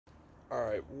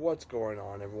Alright, what's going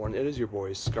on, everyone? It is your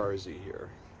boy Scarzy here.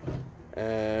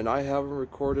 And I haven't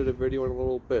recorded a video in a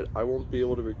little bit. I won't be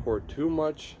able to record too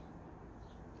much,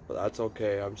 but that's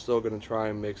okay. I'm still going to try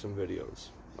and make some videos.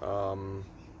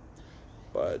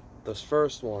 But this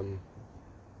first one,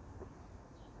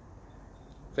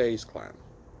 FaZe Clan.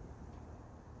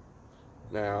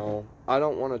 Now, I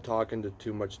don't want to talk into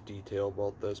too much detail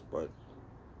about this, but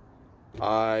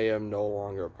I am no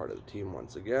longer a part of the team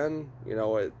once again. You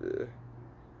know,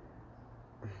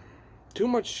 too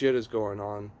much shit is going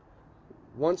on.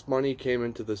 Once money came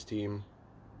into this team,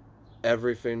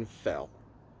 everything fell.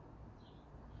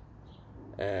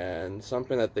 And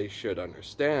something that they should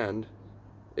understand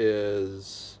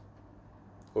is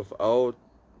without,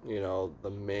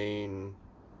 the main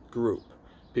group,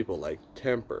 people like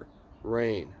Temper,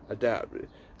 Rain, Adapt,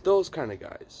 those kind of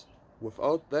guys,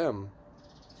 without them,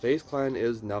 FaZe Clan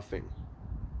is nothing.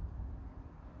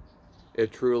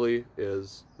 It truly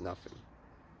is nothing.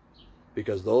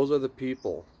 Because those are the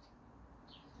people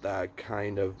that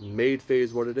kind of made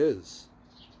FaZe what it is.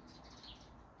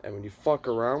 And when you fuck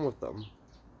around with them,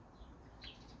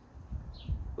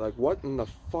 like, what in the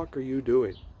fuck are you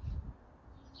doing?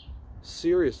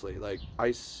 Seriously, like,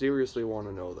 I seriously want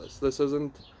to know this. This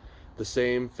isn't the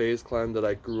same FaZe Clan that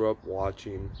I grew up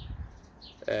watching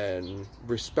and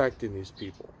respecting these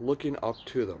people, looking up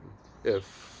to them,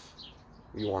 if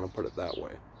you want to put it that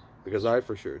way, because I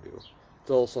for sure do. It's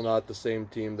also not the same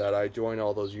team that I joined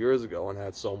all those years ago and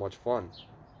had so much fun,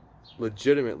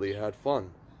 legitimately had fun,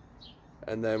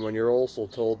 and then when you're also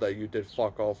told that you did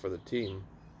fuck all for the team,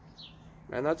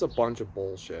 man, that's a bunch of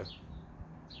bullshit.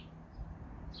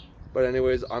 But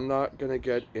anyways, I'm not gonna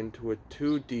get into it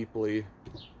too deeply.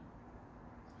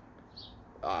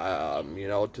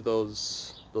 To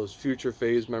those future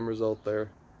FaZe members out there,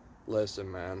 listen,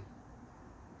 man,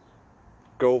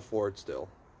 go for it still.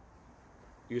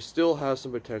 You still have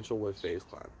some potential with FaZe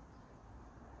Clan.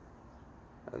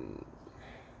 And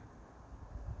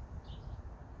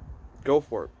go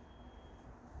for it.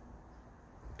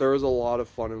 There is a lot of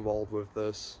fun involved with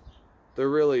this. There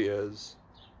really is.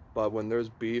 But when there's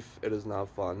beef, it is not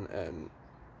fun. And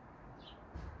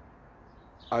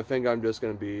I think I'm just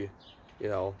going to be,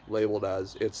 labeled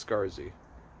as It's Scarzy.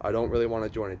 I don't really want to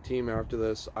join a team after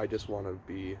this. I just want to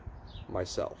be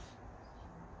myself.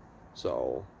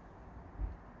 So,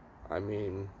 I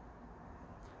mean,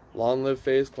 long live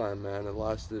FaZe Clan, man. It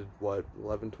lasted,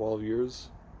 11, 12 years?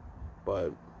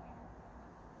 But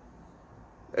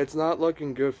it's not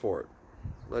looking good for it.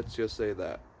 Let's just say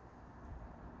that.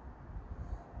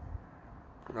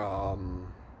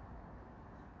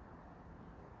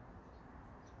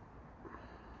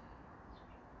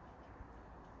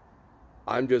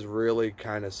 I'm just really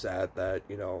kind of sad that,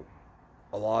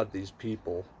 a lot of these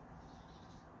people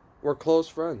were close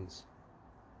friends.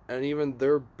 And even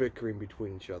they're bickering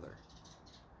between each other.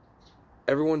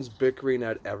 Everyone's bickering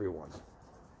at everyone.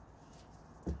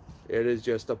 It is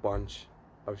just a bunch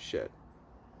of shit.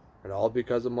 And all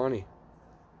because of money.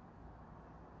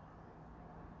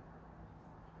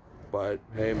 But,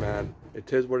 hey man,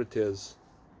 it is what it is.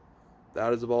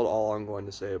 That is about all I'm going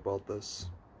to say about this.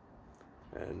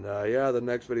 And, yeah, the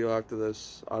next video after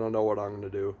this, I don't know what I'm going to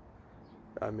do.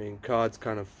 I mean, COD's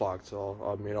kind of fucked, so,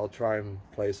 I'll try and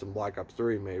play some Black Ops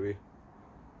 3, maybe.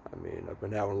 I mean, I've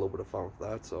been having a little bit of fun with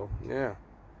that, so, yeah.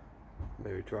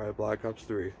 Maybe try Black Ops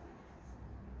 3.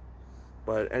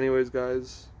 But anyways,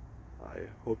 guys, I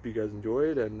hope you guys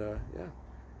enjoyed, and, yeah,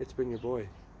 it's been your boy,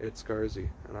 It's Scarzy,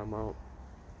 and I'm out.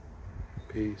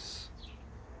 Peace.